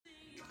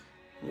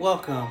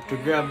Welcome to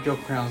Grab Your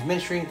Crowns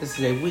Ministry. This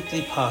is a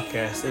weekly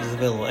podcast that is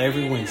available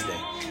every Wednesday.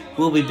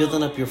 We'll be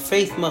building up your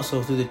faith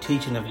muscle through the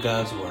teaching of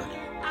God's Word.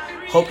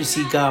 Hope to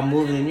see God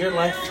moving in your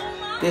life.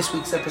 This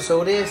week's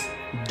episode is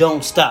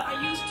Don't Stop.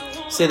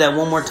 Say that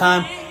one more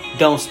time.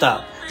 Don't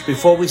stop.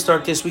 Before we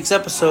start this week's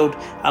episode,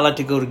 I'd like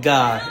to go to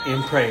God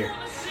in prayer.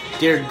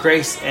 Dear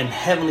grace and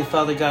Heavenly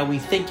Father God, we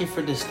thank you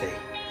for this day.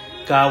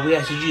 God, we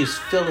ask you to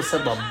just fill us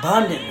up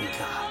abundantly,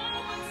 God.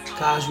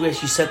 God, we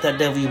ask you set that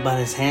devil by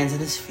his hands and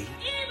his feet.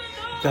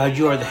 God,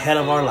 you are the head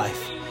of our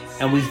life.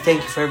 And we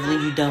thank you for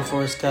everything you've done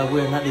for us, God.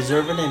 We are not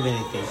deserving of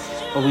anything,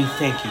 but we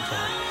thank you,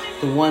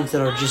 God. The ones that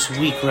are just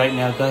weak right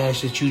now, God, I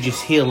ask that you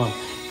just heal them.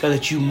 God,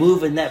 that you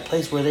move in that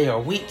place where they are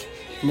weak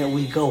and that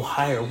we go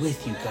higher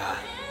with you, God.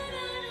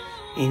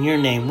 In your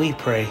name we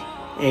pray.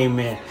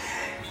 Amen.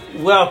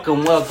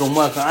 Welcome.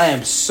 I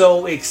am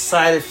so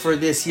excited for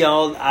this,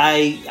 y'all.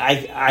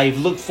 I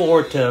look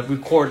forward to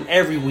recording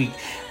every week.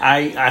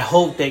 I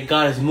hope that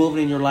God is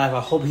moving in your life. I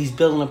hope he's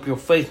building up your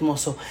faith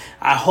muscle.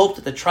 I hope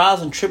that the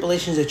trials and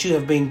tribulations that you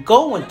have been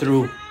going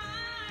through,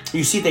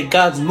 you see that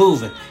God's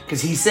moving.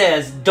 Because he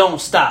says, don't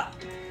stop.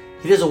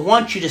 He doesn't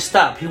want you to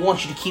stop. He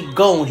wants you to keep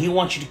going. He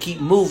wants you to keep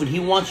moving. He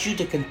wants you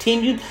to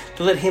continue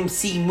to let him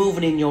see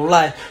moving in your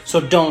life. So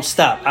don't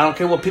stop. I don't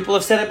care what people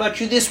have said about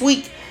you this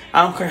week.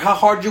 I don't care how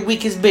hard your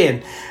week has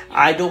been.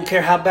 I don't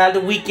care how bad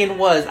the weekend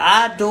was.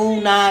 I do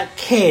not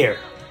care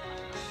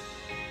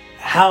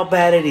how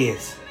bad it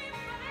is.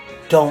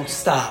 Don't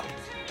stop.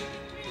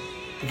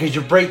 Because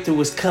your breakthrough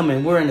is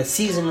coming. We're in a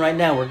season right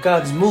now where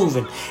God's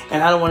moving.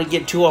 And I don't want to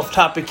get too off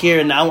topic here.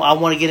 And I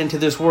want to get into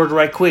this word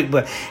right quick.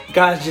 But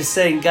God's just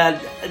saying, God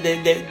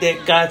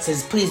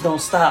says, please don't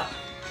stop.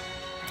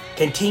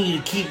 Continue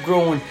to keep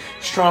growing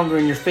stronger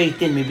in your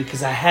faith in me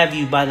because I have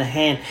you by the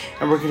hand.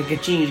 And we're going to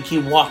continue to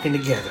keep walking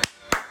together.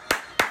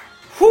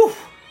 Whew.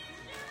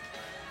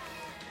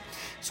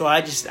 So I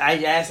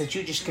ask that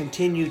you just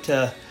continue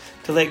to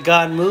let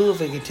God move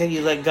and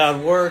continue to let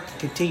God work and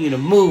continue to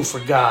move for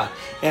God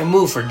and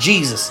move for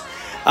Jesus.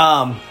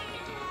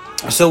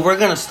 So we're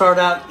going to start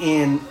out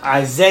in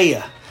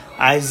Isaiah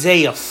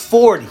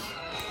 40.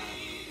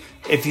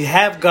 If you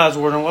have God's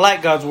word and would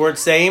like God's word,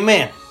 say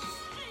amen.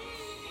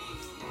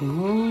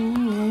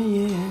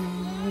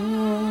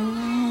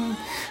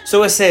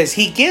 So it says,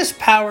 he gives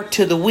power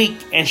to the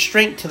weak and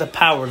strength to the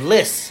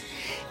powerless.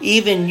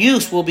 Even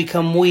youth will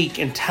become weak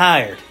and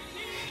tired,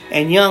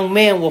 and young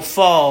men will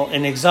fall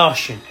in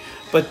exhaustion.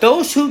 But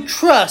those who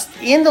trust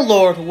in the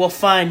Lord will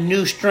find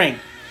new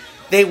strength.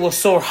 They will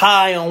soar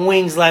high on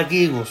wings like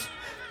eagles.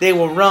 They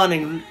will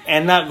run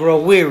and not grow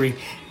weary.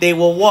 They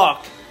will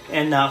walk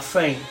and not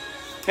faint.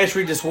 Let's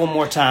read this one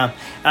more time.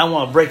 I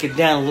want to break it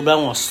down a little bit. I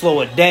want to slow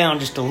it down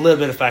just a little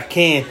bit if I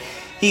can.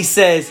 He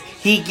says,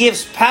 he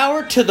gives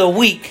power to the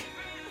weak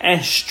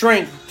and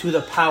strength to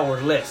the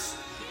powerless.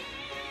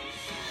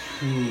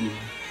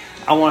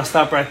 I want to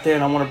stop right there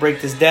and I want to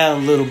break this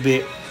down a little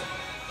bit.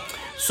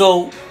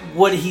 So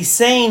what he's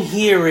saying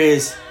here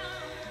is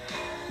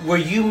where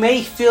you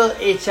may feel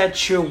it's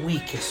at your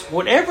weakest,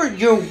 whatever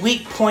your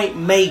weak point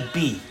may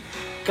be,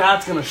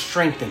 God's going to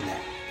strengthen that.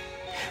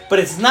 But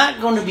it's not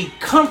going to be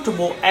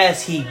comfortable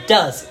as he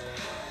does it.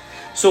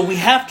 So we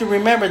have to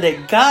remember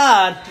that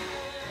God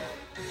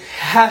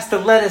has to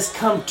let us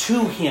come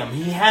to him.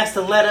 He has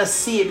to let us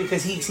see it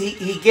because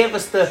he gave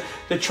us the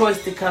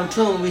choice to come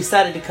to him. We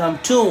decided to come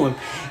to him.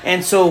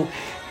 And so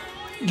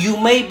you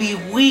may be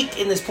weak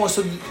in this point.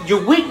 So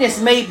your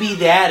weakness may be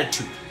the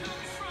attitude.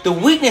 The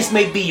weakness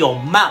may be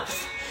your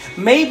mouth.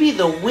 Maybe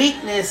the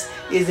weakness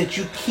is that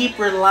you keep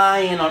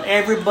relying on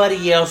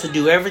everybody else to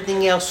do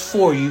everything else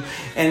for you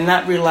and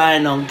not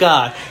relying on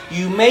God.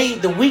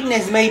 The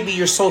weakness may be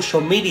your social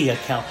media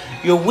account.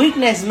 Your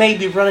weakness may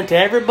be running to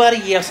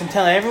everybody else and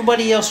telling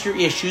everybody else your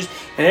issues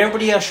and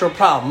everybody else your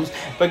problems.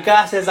 But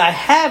God says, I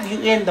have you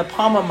in the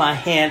palm of my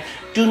hand.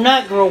 Do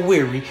not grow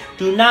weary.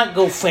 Do not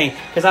go faint.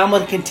 Because I'm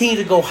going to continue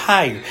to go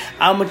higher.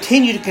 I'm going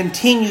to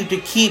continue to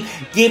keep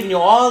giving you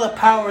all the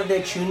power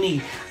that you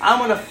need. I'm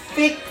going to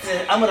fix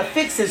it. I'm going to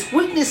fix this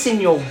weakness in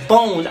your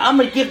bones. I'm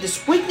going to give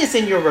this weakness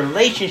in your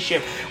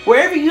relationship.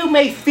 Wherever you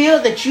may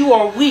feel that you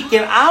are weak,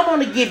 and I'm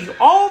going to give you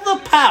all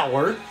the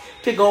power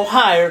to go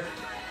higher.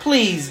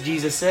 Please,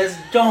 Jesus says,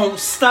 don't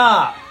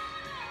stop.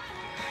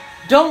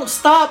 Don't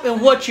stop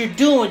in what you're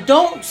doing.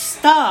 Don't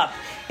stop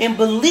in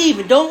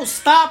believing. Don't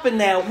stop in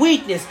that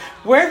weakness.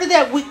 Wherever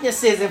that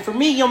weakness is. And for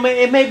me,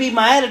 it may be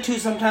my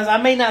attitude sometimes. I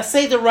may not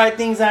say the right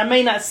things. I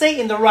may not say it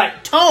in the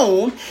right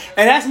tone.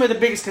 And that's where the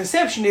biggest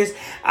conception is.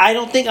 I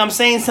don't think I'm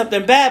saying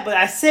something bad, but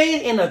I say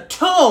it in a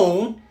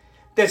tone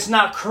that's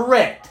not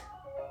correct.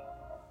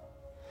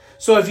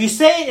 So if you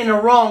say it in a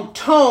wrong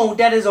tone,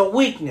 that is a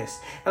weakness.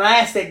 And I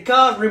ask that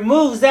God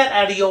removes that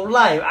out of your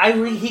life.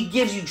 He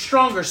gives you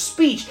stronger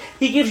speech.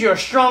 He gives you a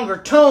stronger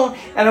tone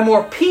and a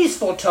more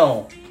peaceful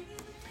tone.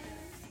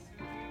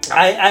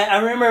 I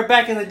remember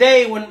back in the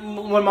day when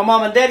my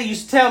mom and daddy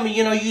used to tell me,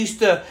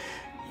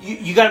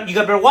 you got to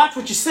better watch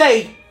what you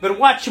say, better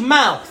watch your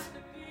mouth.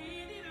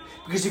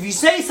 Because if you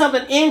say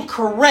something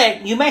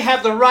incorrect, you may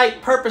have the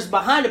right purpose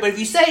behind it, but if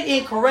you say it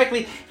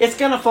incorrectly, it's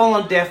going to fall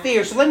on deaf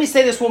ears. So let me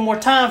say this one more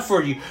time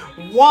for you.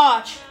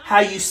 Watch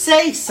how you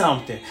say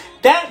something.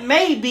 That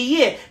may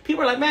be it.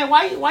 People are like, man,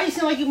 why you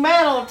seem like you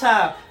mad all the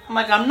time? I'm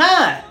like, I'm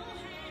not.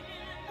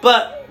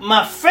 But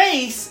my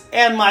face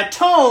and my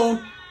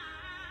tone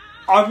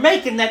are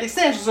making that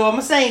extension. So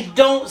I'm saying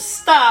don't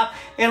stop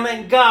and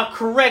let God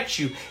correct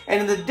you.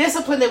 And the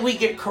discipline that we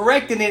get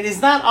corrected in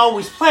is not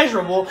always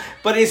pleasurable,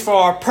 but it's for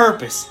our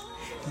purpose.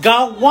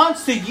 God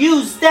wants to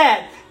use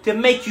that to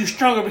make you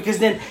stronger, because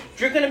then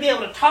you're going to be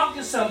able to talk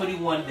to somebody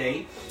one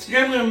day.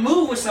 You're going to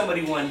move with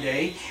somebody one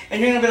day, and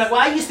you're going to be like,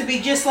 well, I used to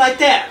be just like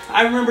that.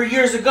 I remember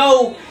years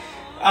ago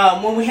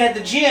when we had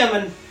the gym,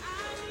 and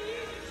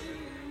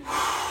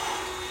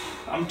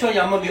I'm telling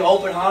you, I'm going to be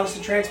open, honest,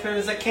 and transparent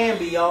as I can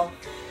be, y'all.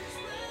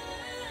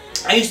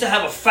 I used to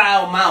have a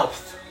foul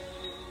mouth.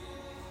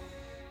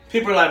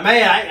 People are like,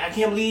 man, I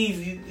can't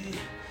believe you.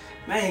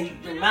 Man,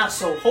 your mouth's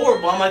so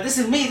horrible. I'm like, this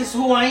is me. This is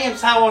who I am. This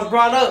is how I was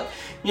brought up.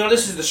 You know,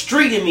 this is the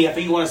street in me, if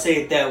you want to say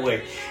it that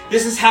way.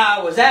 This is how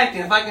I was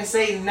acting. If I can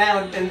say it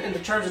now in the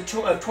terms of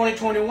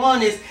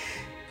 2021 is,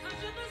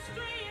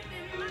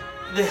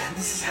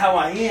 this is how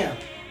I am.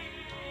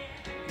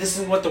 This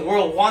is what the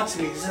world wants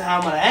me. This is how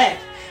I'm going to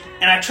act.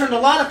 And I turned a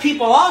lot of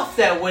people off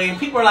that way. And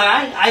people are like,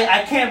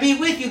 I can't be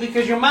with you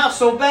because your mouth's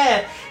so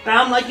bad. And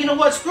I'm like, you know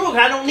what? Screw it.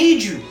 I don't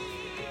need you.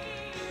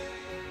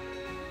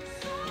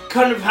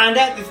 Come to find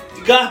out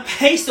that God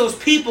placed those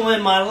people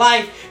in my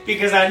life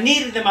because I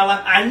needed them in my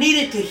life. I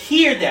needed to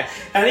hear that.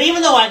 And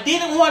even though I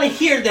didn't want to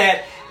hear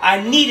that,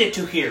 I needed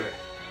to hear it.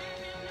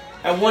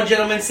 And one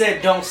gentleman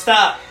said, don't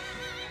stop.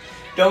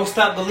 Don't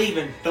stop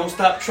believing. Don't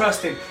stop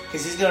trusting,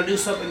 because he's going to do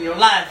something in your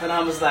life. And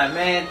I was like,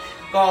 man,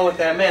 go on with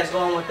that mess. Go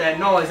on with that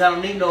noise. I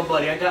don't need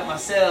nobody. I got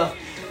myself.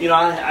 You know,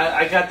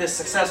 I got this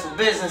successful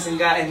business.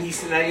 And he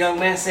said, that young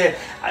man said,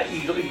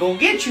 he going to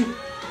get you.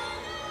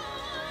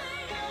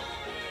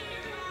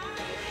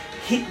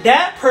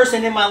 That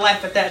person in my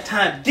life at that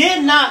time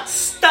did not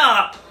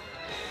stop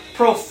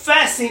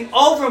professing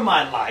over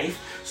my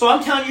life. So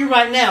I'm telling you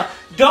right now,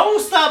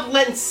 don't stop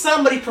letting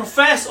somebody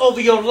profess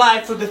over your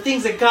life for the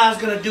things that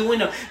God's going to do in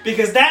them.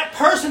 Because that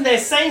person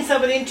that's saying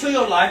something into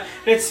your life,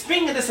 that's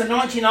speaking this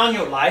anointing on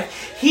your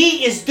life,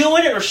 he is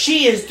doing it or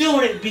she is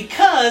doing it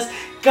because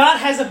God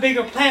has a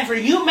bigger plan for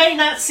you. You may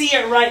not see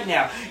it right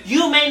now.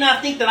 You may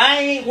not think that I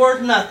ain't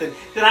worth nothing,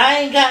 that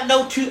I ain't got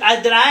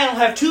that I don't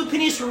have two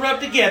pennies to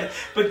rub together.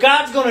 But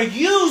God's going to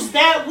use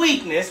that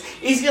weakness.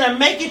 He's going to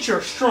make it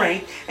your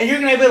strength, and you're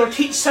going to be able to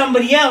teach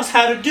somebody else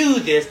how to do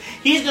this.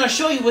 He's going to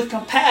show you with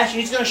compassion.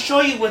 He's going to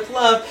show you with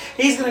love.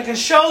 He's going to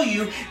show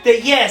you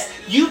that yes,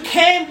 you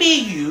can be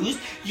used.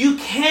 You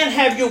can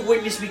have your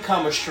witness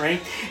become a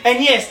strength.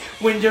 And yes,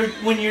 when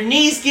your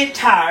knees get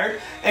tired,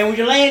 and when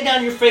you're laying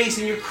down your face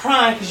and you're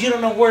crying because you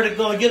don't know where to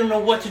go, you don't know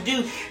what to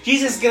do,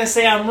 Jesus is going to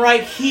say, I'm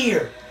right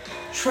here.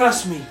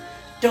 Trust me.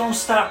 Don't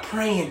stop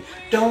praying.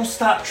 Don't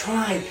stop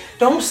trying.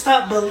 Don't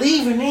stop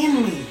believing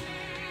in me.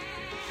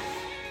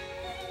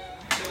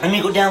 Let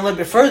me go down a little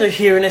bit further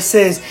here, and it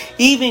says,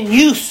 even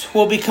youths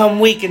will become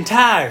weak and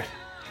tired,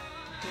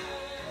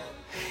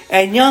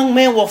 and young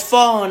men will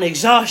fall in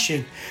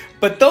exhaustion.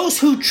 But those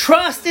who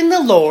trust in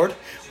the Lord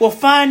will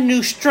find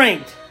new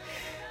strength.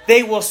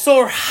 They will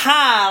soar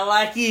high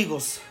like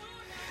eagles.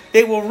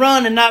 They will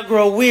run and not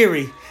grow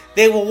weary.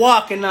 They will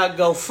walk and not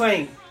go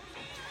faint.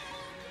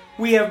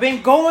 We have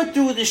been going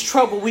through this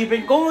trouble. We've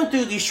been going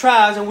through these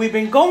trials, and we've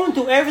been going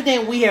through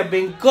everything we have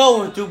been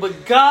going through.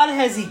 But God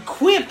has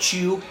equipped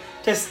you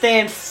to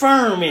stand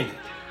firm in it.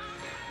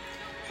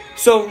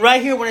 So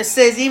right here when it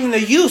says even the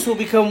youth will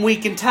become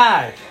weak and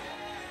tired,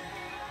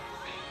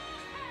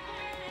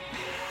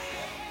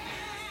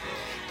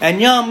 and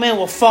young men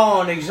will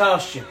fall in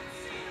exhaustion.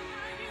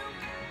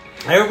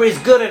 Everybody's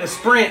good at a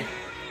sprint,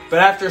 but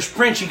after a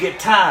sprint you get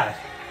tired.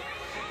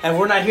 And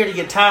we're not here to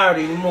get tired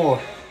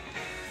anymore.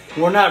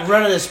 We're not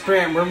running a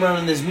sprint, we're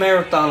running this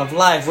marathon of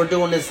life. We're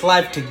doing this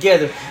life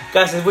together.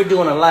 God says we're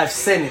doing a life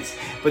sentence.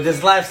 But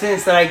this life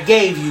sentence that I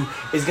gave you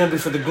is going to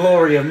be for the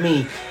glory of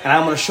me. And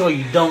I'm going to show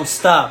you, don't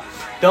stop.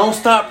 Don't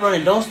stop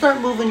running. Don't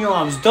start moving your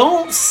arms.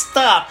 Don't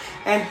stop.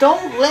 And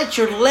don't let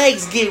your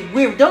legs get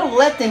weary. Don't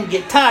let them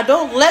get tired.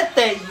 Don't let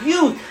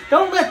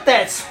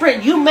that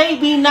sprint. You may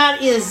be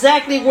not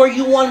exactly where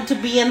you want to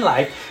be in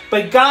life,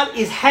 but God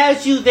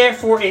has you there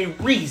for a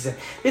reason.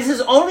 This is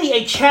only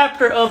a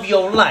chapter of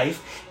your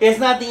life. It's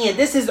not the end.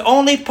 This is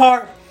only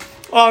part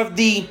of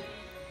the...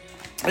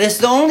 This is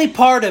the only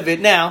part of it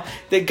now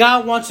that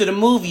God wants you to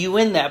move you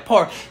in that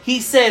part.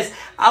 He says,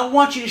 I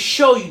want you to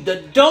show you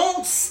that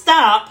don't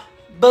stop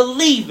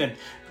believing.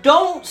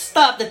 Don't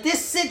stop. That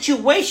this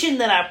situation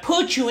that I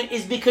put you in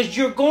is because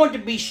you're going to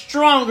be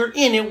stronger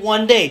in it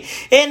one day.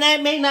 And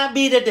that may not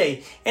be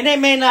today. And that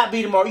may not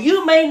be tomorrow.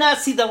 You may not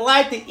see the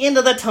light at the end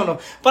of the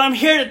tunnel. But I'm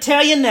here to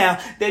tell you now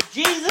that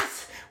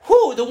Jesus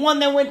Who? The one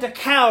that went to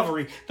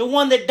Calvary, the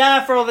one that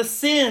died for all the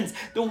sins,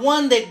 the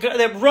one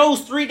that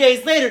rose 3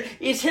 days later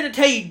is here to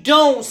tell you,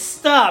 don't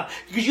stop,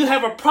 because you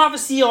have a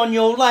prophecy on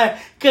your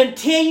life.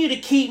 Continue to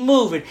keep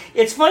moving.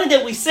 It's funny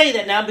that we say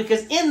that now,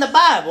 because in the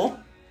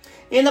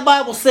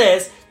Bible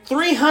says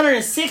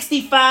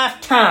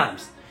 365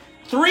 times.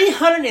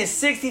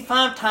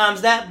 365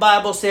 times that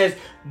Bible says,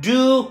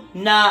 do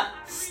not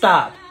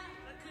stop.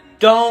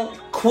 Don't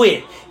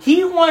quit.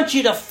 He wants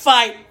you to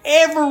fight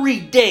every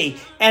day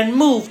and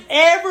move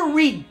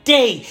every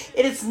day.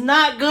 It is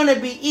not going to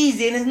be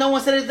easy. And no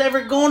one said it's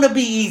ever going to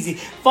be easy.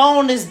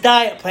 Following this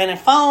diet plan and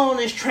following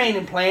this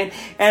training plan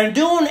and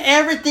doing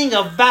everything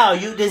of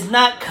value does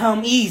not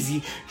come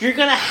easy. You're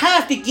going to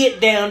have to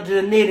get down to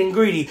the nitty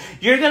gritty.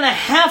 You're going to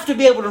have to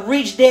be able to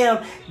reach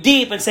down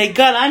deep and say,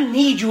 God, I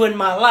need you in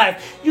my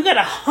life. You got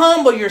to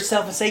humble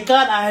yourself and say,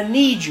 God, I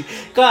need you.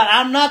 God,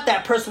 I'm not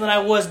that person that I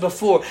was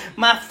before.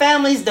 My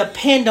families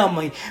depend on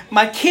me.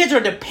 My kids are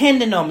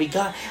dependent on me.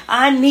 God,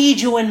 I need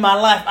you in my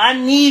life. I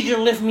need you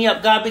to lift me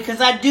up, God, because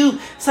I do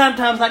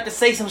sometimes like to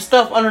say some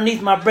stuff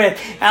underneath my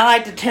breath. I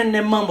like to turn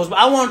them mumbles, but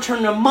I want to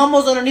turn the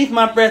mumbles underneath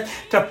my breath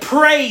to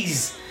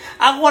praise.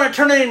 I want to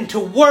turn it into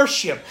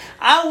worship.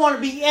 I want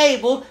to be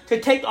able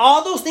to take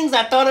all those things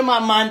I thought in my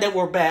mind that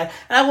were bad,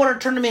 and I want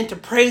to turn them into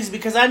praise,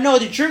 because I know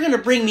that you're going to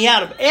bring me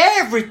out of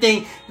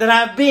everything that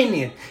I've been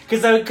in.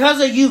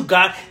 Because of you,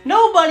 God,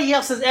 nobody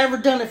else has ever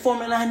done it for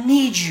me, and I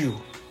need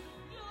you.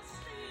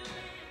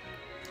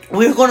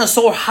 We're going to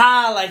soar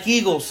high like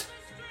eagles.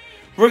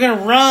 We're going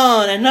to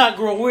run and not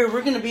grow weary.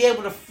 We're going to be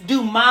able to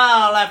do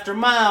mile after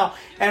mile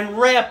and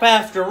rep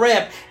after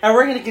rep. And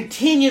we're going to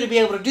continue to be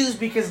able to do this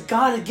because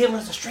God has given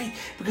us the strength,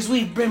 because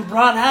we've been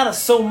brought out of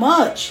so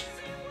much.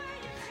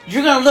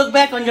 You're going to look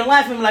back on your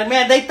life and be like,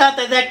 man, they thought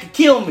that could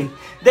kill me.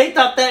 They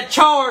thought that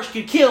charge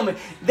could kill me.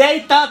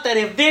 They thought that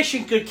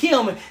eviction could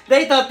kill me.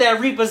 They thought that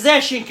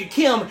repossession could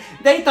kill me.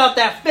 They thought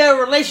that failed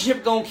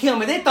relationship going to kill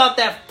me. They thought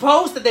that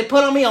post that they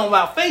put on me on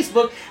about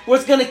Facebook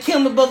was going to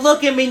kill me. But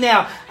look at me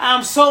now.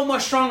 I'm so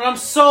much stronger. I'm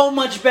so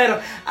much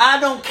better. I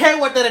don't care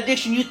what that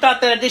addiction you thought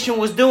that addiction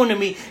was doing to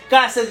me.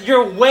 God says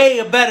you're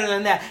way better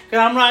than that. Because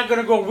I'm not going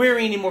to go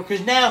weary anymore.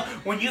 Because now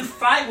when you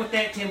fight with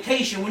that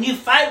temptation, when you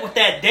fight with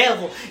that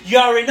devil, you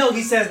already know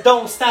he says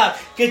don't stop.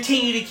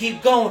 Continue to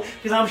keep going.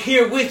 Because I'm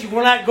here with you.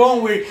 We're not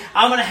going weary.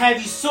 I'm going to have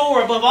you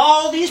soar above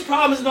all these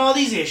problems and all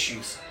these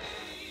issues.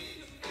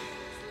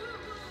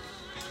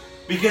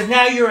 Because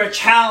now you're a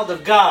child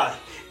of God.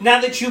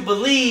 Now that you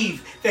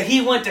believe that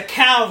he went to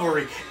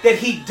Calvary, that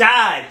he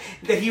died,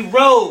 that he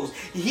rose,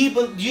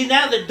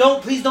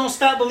 please don't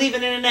stop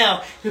believing in it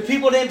now. The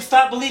people didn't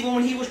stop believing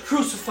when he was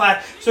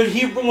crucified. So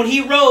when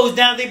he rose,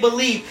 now they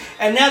believe.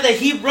 And now that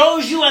he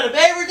rose you out of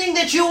everything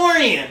that you were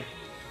in,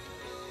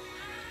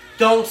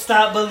 don't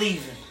stop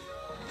believing.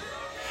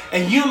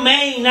 And you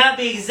may not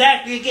be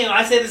exactly, again,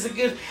 I said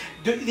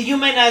you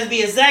may not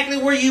be exactly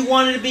where you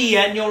wanted to be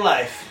at in your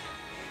life.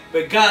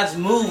 But God's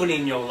moving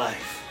in your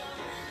life.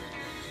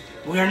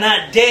 We're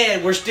not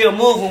dead. We're still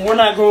moving. We're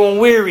not growing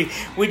weary.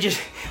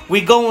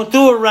 We're going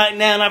through it right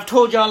now. And I've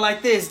told y'all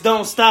like this,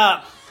 don't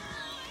stop.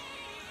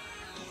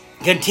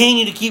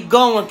 Continue to keep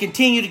going.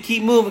 Continue to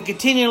keep moving.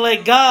 Continue to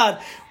let God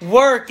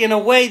work in a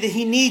way that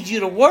he needs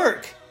you to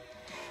work.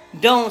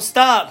 Don't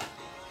stop.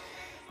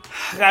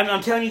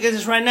 I'm telling you guys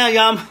this right now,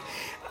 y'all.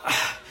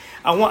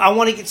 I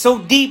want to get so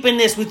deep in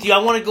this with you. I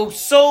want to go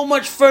so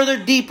much further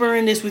deeper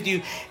in this with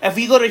you. If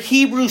you go to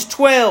Hebrews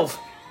 12,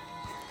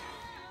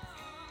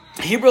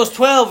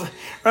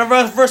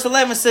 verse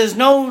 11 says,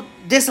 no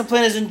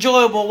discipline is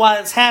enjoyable while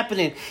it's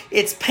happening.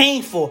 It's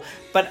painful.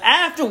 But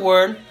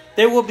afterward,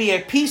 there will be a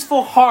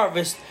peaceful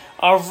harvest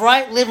of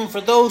right living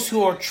for those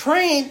who are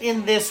trained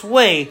in this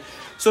way.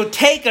 So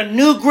take a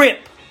new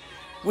grip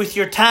with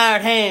your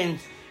tired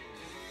hands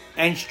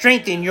and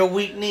strengthen your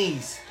weak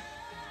knees.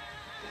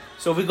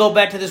 So if we go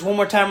back to this one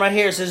more time right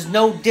here, it says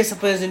no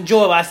discipline is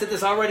enjoyable. I said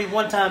this already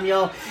one time,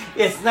 y'all.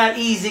 It's not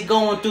easy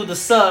going through the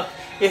suck.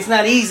 It's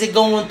not easy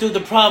going through the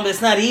problem. It's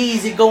not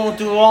easy going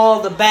through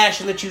all the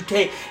bashing that you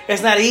take.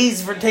 It's not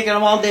easy for taking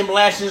all them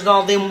lashings and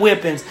all them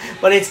whippings.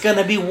 But it's going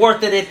to be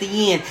worth it at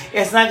the end.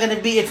 It's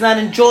not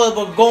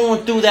enjoyable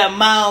going through that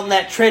mile on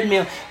that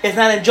treadmill. It's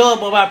not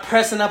enjoyable by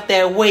pressing up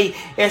that weight.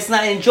 It's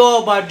not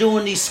enjoyable by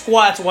doing these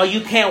squats while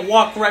you can't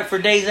walk right for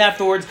days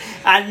afterwards.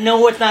 I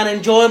know it's not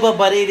enjoyable,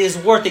 but it is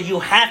worth it. You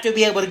have to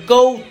be able to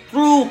go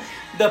through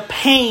the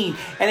pain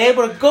and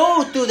able to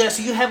go through that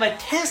so you have a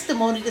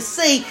testimony to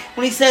say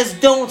when he says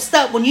don't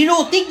stop. When you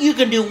don't think you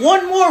can do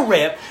one more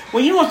rep,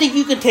 when you don't think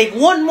you can take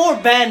one more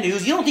bad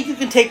news, you don't think you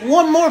can take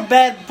one more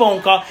bad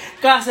phone call,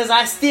 God says,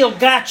 I still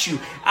got you.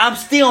 I'm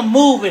still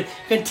moving.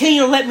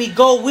 Continue to let me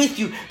go with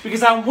you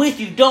because I'm with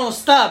you. Don't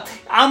stop.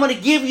 I'm going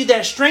to give you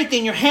that strength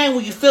in your hand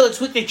when you feel it's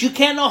weak that you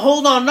cannot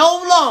hold on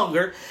no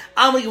longer.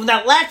 When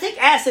that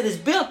lactic acid is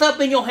built up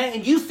in your hand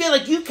and you feel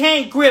like you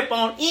can't grip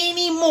on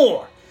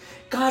anymore,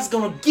 God's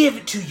going to give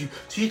it to you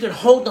so you can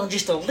hold on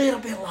just a little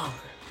bit longer.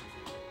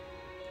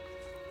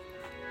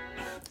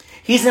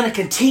 He's going to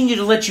continue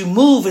to let you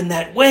move in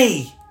that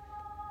way.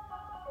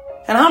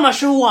 And I'm not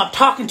sure who I'm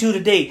talking to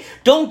today.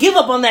 Don't give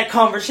up on that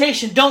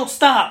conversation. Don't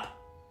stop.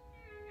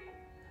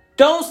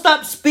 Don't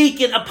stop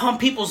speaking upon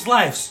people's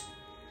lives.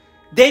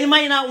 They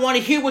might not want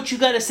to hear what you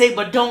got to say,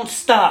 but don't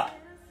stop.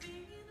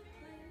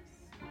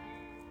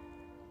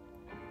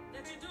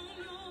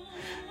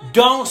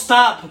 Don't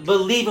stop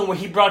believing what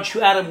he brought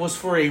you out of was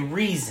for a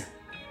reason.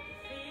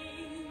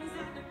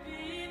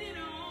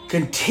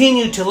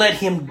 Continue to let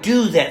him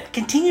do that.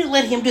 Continue to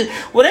let him do that.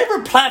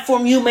 Whatever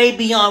platform you may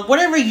be on,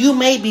 whatever you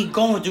may be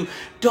going through,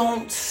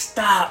 don't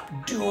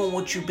stop doing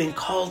what you've been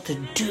called to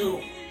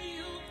do.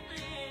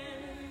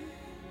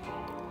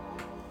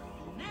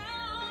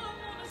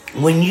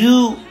 When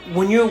your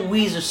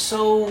knees are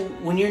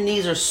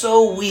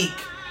so weak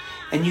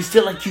and you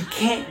feel like you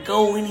can't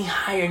go any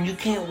higher and you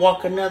can't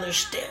walk another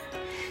step,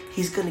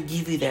 he's going to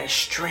give you that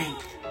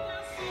strength.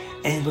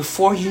 And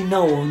before you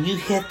know, when you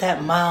hit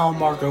that mile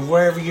marker,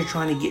 wherever you're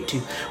trying to get to,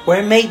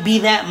 where it may be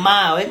that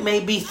mile, it may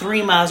be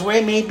 3 miles, where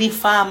it may be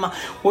 5 miles,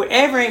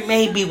 wherever it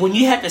may be, when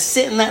you have to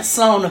sit in that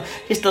sauna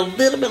just a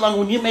little bit longer,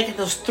 when you make it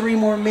those 3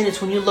 more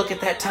minutes, when you look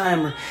at that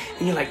timer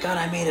and you're like, God,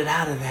 I made it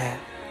out of that.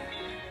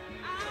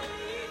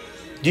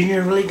 Then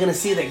you're really going to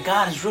see that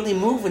God is really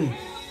moving.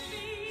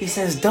 He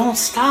says, don't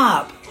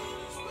stop,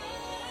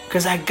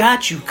 because I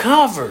got you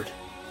covered.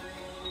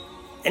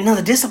 And no,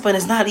 the discipline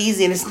is not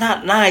easy and it's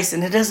not nice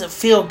and it doesn't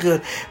feel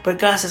good. But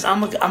God says,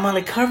 I'm going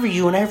to cover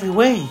you in every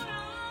way.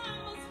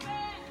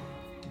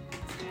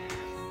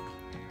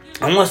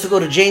 I want us to go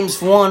to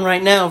James 1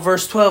 right now,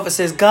 verse 12. It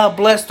says, God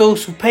bless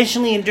those who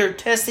patiently endure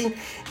testing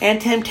and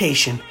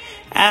temptation.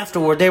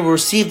 Afterward, they will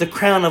receive the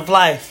crown of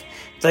life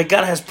that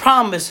God has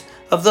promised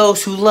of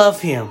those who love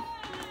him.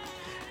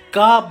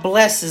 God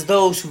blesses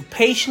those who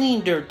patiently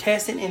endure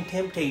testing and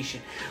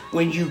temptation.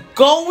 When you're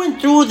going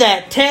through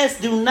that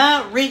test, do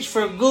not reach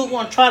for Google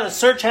and try to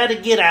search how to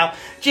get out.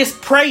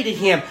 Just pray to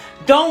him.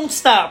 Don't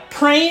stop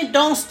praying.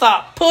 Don't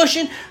stop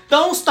pushing.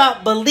 Don't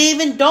stop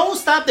believing. Don't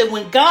stop that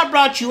when God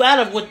brought you out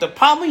of what the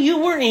problem you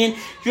were in,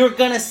 you're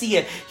going to see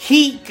it.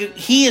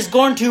 He is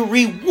going to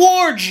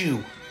reward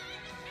you.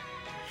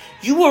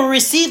 You will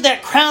receive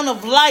that crown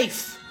of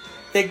life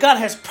that God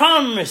has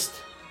promised.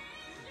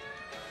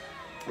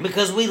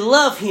 Because we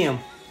love him.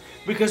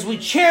 Because we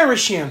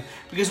cherish him.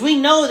 Because we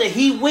know that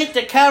he went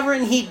to Calvary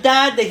and he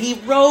died, that he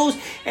rose,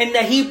 and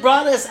that he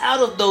brought us out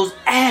of those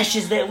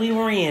ashes that we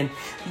were in.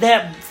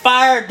 That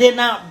fire did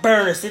not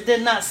burn us. It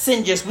did not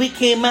singe us. We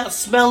came out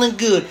smelling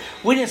good.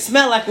 We didn't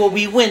smell like what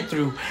we went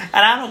through.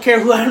 And I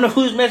don't know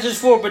whose message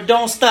for, but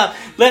don't stop.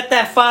 Let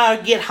that fire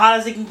get hot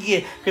as it can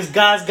get, because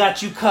God's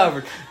got you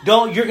covered.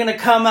 You're going to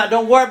come out.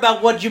 Don't worry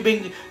about what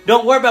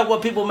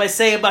people may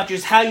say about you.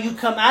 It's how you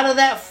come out of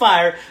that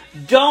fire.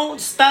 Don't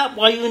stop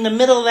while you're in the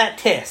middle of that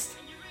test.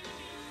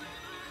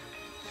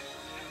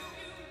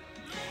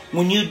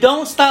 When you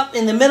don't stop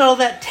in the middle of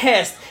that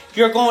test,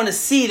 you're going to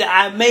see that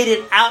I made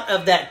it out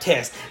of that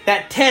test.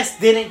 That test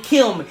didn't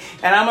kill me.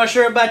 And I'm not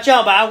sure about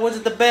y'all, but I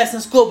wasn't the best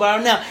in school.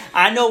 But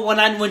I know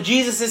when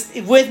Jesus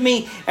is with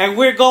me and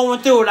we're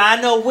going through it,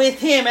 I know with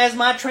him as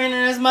my trainer,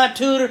 as my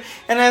tutor,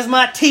 and as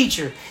my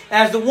teacher,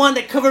 as the one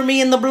that covered me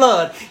in the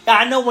blood,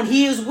 I know when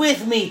he is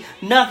with me,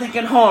 nothing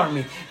can harm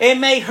me. It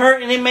may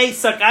hurt and it may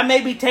suck. I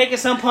may be taking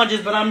some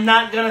punches, but I'm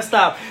not going to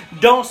stop.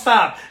 Don't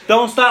stop.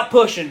 Don't stop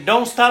pushing.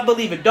 Don't stop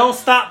believing. Don't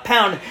stop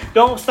pounding.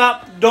 Don't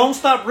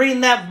stop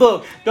reading that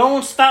book.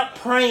 Don't stop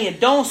praying.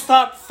 Don't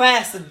stop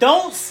fasting.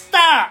 Don't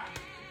stop.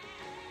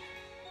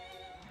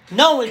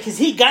 No, because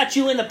he got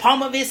you in the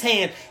palm of his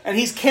hand and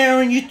he's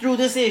carrying you through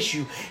this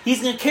issue.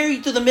 He's going to carry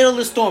you through the middle of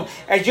the storm.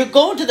 As you're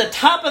going to the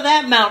top of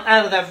that mountain,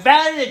 out of that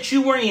valley that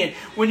you were in,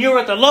 when you're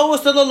at the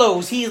lowest of the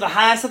lows, he is the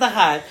highest of the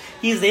high.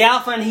 He is the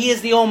Alpha and he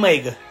is the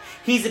Omega.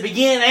 He's the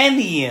beginning and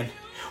the end.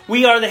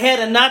 We are the head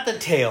and not the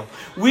tail.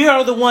 We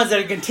are the ones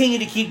that continue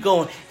to keep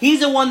going.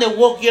 He's the one that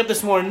woke you up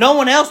this morning. No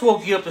one else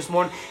woke you up this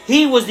morning.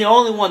 He was the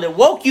only one that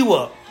woke you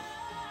up.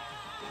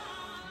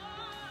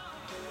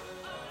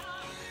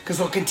 Because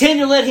we'll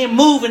continue to let him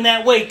move in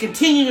that way.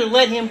 Continue to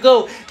let him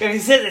go. And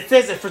it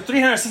says it for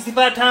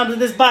 365 times in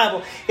this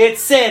Bible. It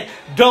said,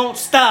 don't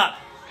stop.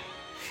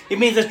 It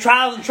means the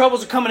trials and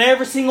troubles are coming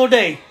every single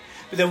day.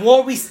 But the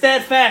more we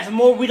steadfast, the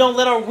more we don't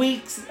let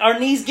our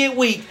knees get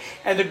weak,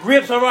 and the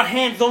grips of our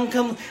hands don't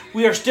come,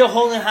 we are still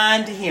holding high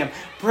unto him.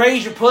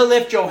 Praise your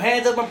lift your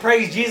hands up and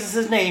praise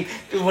Jesus' name.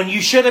 Because when you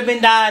should have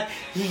been died,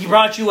 he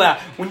brought you out.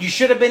 When you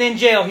should have been in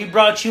jail, he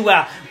brought you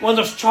out. When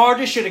those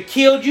charges should have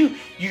killed you,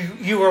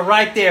 you were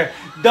right there.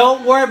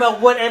 Don't worry about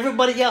what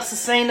everybody else is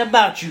saying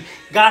about you.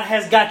 God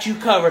has got you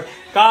covered.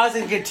 God's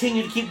going to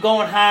continue to keep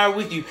going higher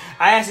with you.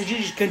 I ask that you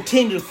just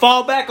continue to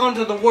fall back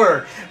onto the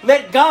Word.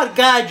 Let God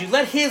guide you.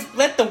 Let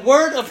the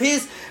Word of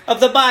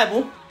the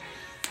Bible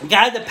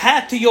Guide the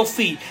path to your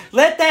feet.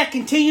 Let that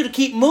continue to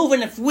keep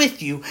moving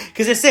with you.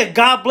 Because it said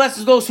God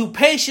blesses those who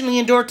patiently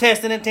endure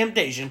testing and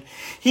temptation.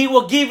 He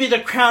will give you the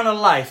crown of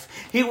life.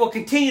 He will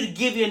continue to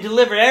give you and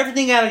deliver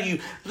everything out of you.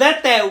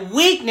 Let that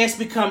weakness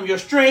become your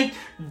strength.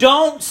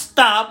 Don't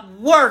stop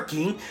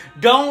working.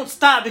 Don't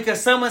stop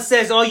because someone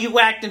says, oh, you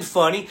acting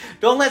funny.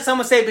 Don't let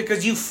someone say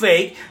because you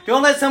fake.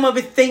 Don't let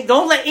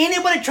don't let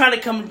anybody try to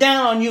come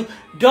down on you.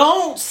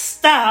 Don't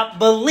stop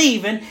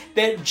believing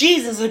that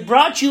Jesus has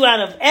brought you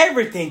out of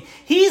everything.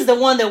 He's the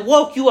one that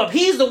woke you up.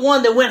 He's the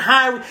one that went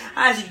higher.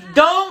 I said,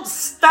 don't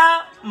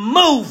stop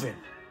moving.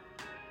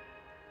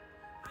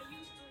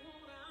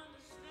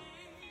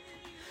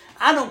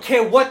 I don't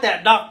care what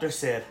that doctor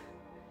said.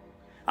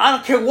 I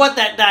don't care what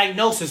that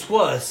diagnosis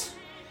was.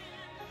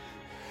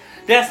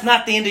 That's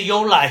not the end of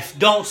your life.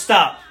 Don't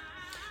stop.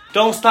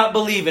 Don't stop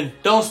believing.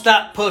 Don't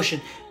stop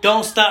pushing.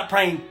 Don't stop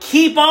praying.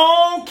 Keep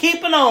on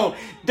keeping on.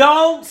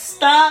 Don't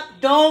stop.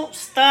 Don't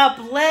stop.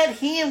 Let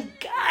Him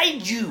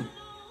guide you.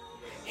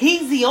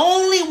 He's the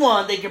only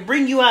one that can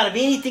bring you out of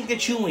anything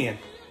that you're in.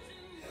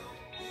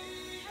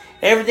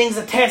 Everything's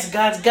a test.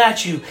 God's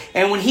got you.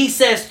 And when He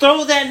says,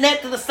 throw that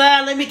net to the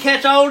side, let me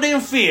catch all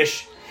them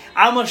fish,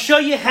 I'm going to show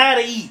you how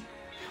to eat.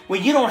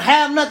 When you don't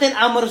have nothing,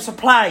 I'm going to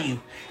supply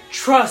you.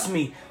 Trust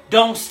me.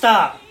 Don't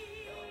stop.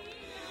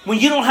 When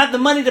you don't have the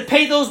money to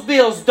pay those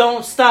bills,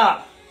 don't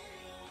stop.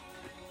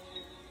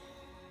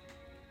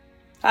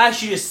 I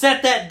ask you to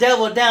set that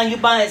devil down. You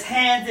by his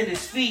hands and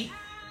his feet.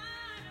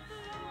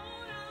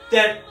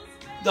 That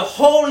the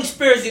Holy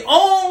Spirit is the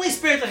only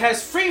Spirit that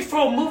has free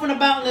flow moving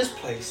about in this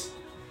place.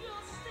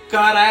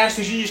 God, I ask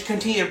that you just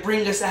continue to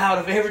bring us out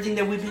of everything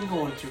that we've been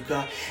going through,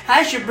 God.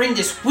 I ask you to bring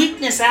this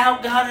weakness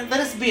out, God, and let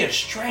us be a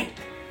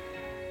strength.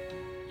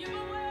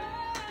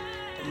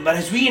 But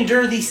as we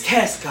endure these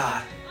tests,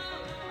 God,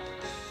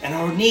 and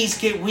our knees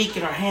get weak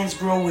and our hands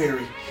grow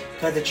weary,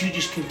 God, that you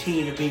just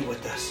continue to be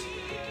with us.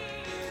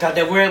 God,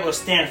 that we're able to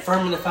stand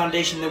firm in the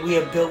foundation that we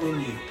have built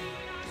in you.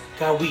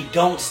 God, we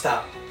don't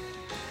stop.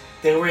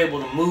 That we're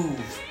able to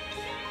move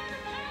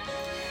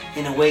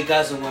in a way,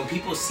 God, so when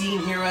people see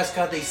and hear us,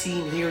 God, they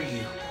see and hear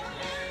you.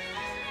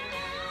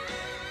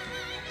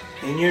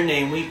 In your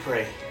name we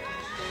pray.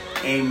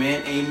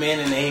 Amen, amen,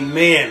 and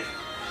amen.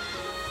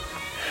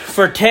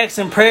 For text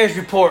and prayers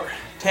report,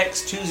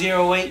 text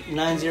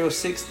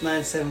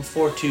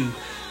 208-906-9742.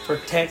 For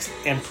text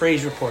and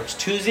praise reports,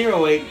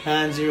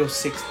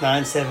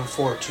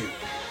 208-906-9742.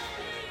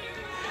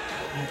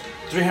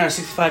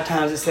 365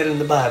 times it said in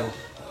the Bible,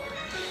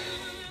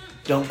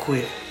 don't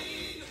quit.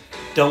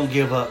 Don't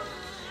give up.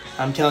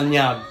 I'm telling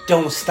y'all,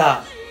 don't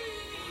stop.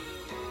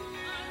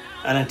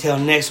 And until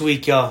next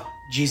week, y'all,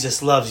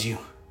 Jesus loves you.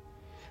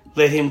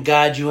 Let Him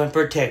guide you and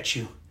protect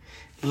you.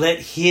 Let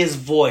His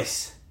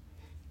voice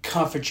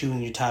comfort you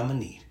in your time of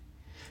need.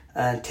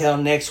 Until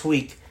next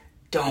week,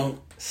 don't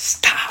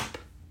stop.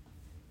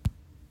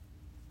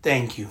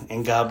 Thank you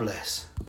and God bless.